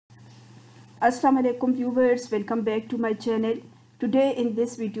Assalamu alaikum viewers, welcome back to my channel. Today in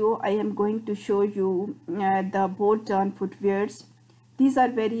this video I am going to show you the Borjan footwears. These are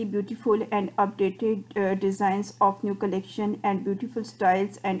very beautiful and updated designs of new collection and beautiful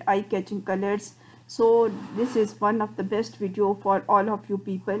styles and eye-catching colors. So this is one of the best video for all of you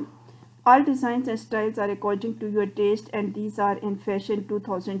people. All designs and styles are according to your taste, and these are in fashion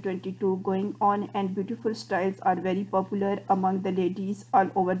 2022 going on, and beautiful styles are very popular among the ladies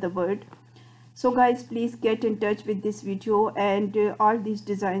all over the world. So guys, please get in touch with this video, and all these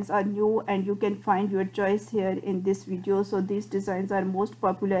designs are new and you can find your choice here in this video. So these designs are most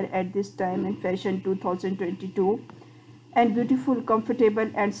popular at this time in fashion 2022, and beautiful,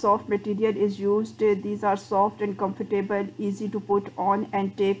 comfortable and soft material is used. These are soft and comfortable, easy to put on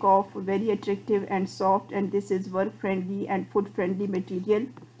and take off, very attractive and soft, and this is work friendly and foot friendly material.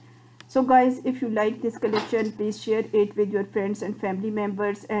 So guys, if you like this collection, please share it with your friends and family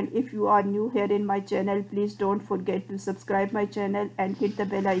members, and if you are new here in my channel, please don't forget to subscribe my channel and hit the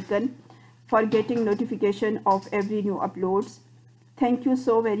bell icon for getting notification of every new uploads. Thank you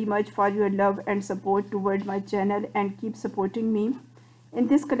so very much for your love and support toward my channel, and keep supporting me. In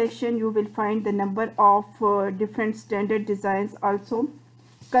this collection you will find the number of different standard designs. Also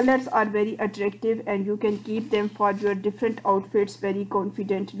colors are very attractive and you can keep them for your different outfits very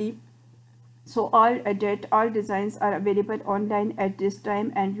confidently. So all designs are available online at this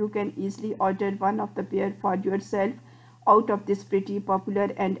time, and you can easily order one of the pair for yourself out of this pretty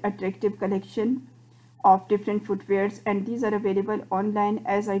popular and attractive collection of different footwears. And these are available online,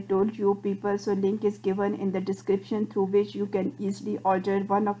 as I told you people. So link is given in the description through which you can easily order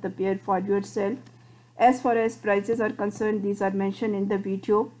one of the pair for yourself. As far as prices are concerned, these are mentioned in the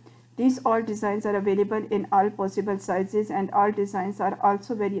video. These all designs are available in all possible sizes, and all designs are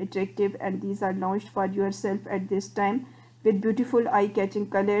also very attractive, and these are launched for yourself at this time with beautiful eye-catching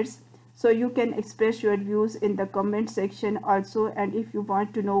colors. So you can express your views in the comment section also, and if you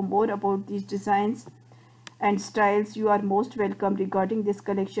want to know more about these designs and styles, you are most welcome regarding this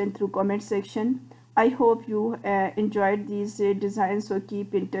collection through comment section. I hope you enjoyed these designs, so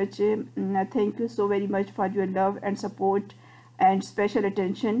keep in touch. Thank you so very much for your love and support and special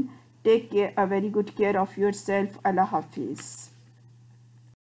attention. Take care, a very good care of yourself. Allah Hafiz.